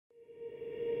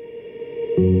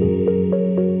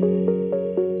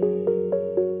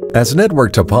As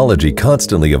network topology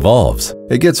constantly evolves,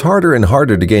 it gets harder and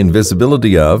harder to gain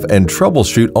visibility of and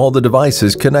troubleshoot all the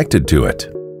devices connected to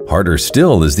it. Harder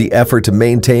still is the effort to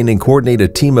maintain and coordinate a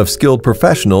team of skilled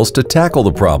professionals to tackle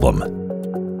the problem.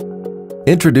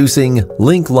 Introducing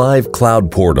Link Live Cloud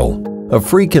Portal, a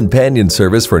free companion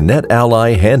service for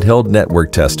NetAlly handheld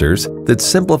network testers that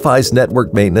simplifies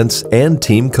network maintenance and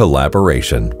team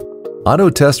collaboration.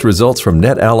 Auto-test results from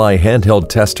NetAlly handheld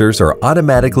testers are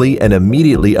automatically and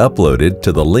immediately uploaded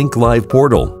to the Link Live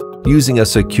portal using a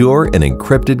secure and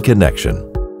encrypted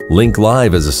connection. Link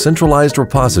Live is a centralized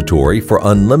repository for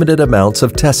unlimited amounts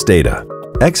of test data.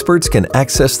 Experts can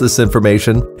access this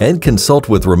information and consult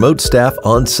with remote staff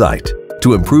on-site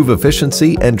to improve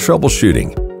efficiency and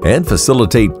troubleshooting and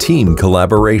facilitate team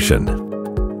collaboration.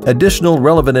 Additional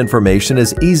relevant information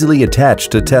is easily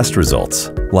attached to test results,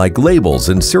 like labels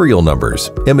and serial numbers,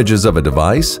 images of a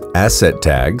device, asset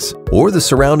tags, or the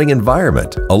surrounding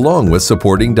environment, along with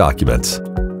supporting documents.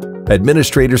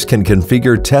 Administrators can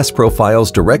configure test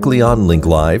profiles directly on Link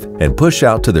Live and push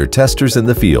out to their testers in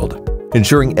the field,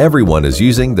 ensuring everyone is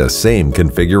using the same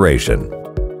configuration.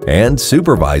 And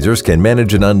supervisors can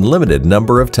manage an unlimited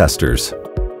number of testers.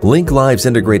 Link Live's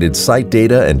integrated site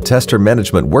data and tester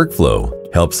management workflow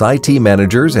helps IT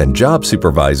managers and job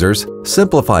supervisors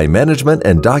simplify management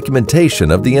and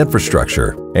documentation of the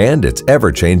infrastructure and its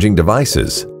ever-changing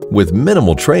devices, with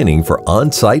minimal training for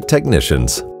on-site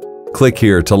technicians. Click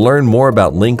here to learn more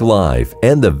about Link Live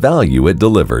and the value it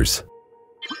delivers.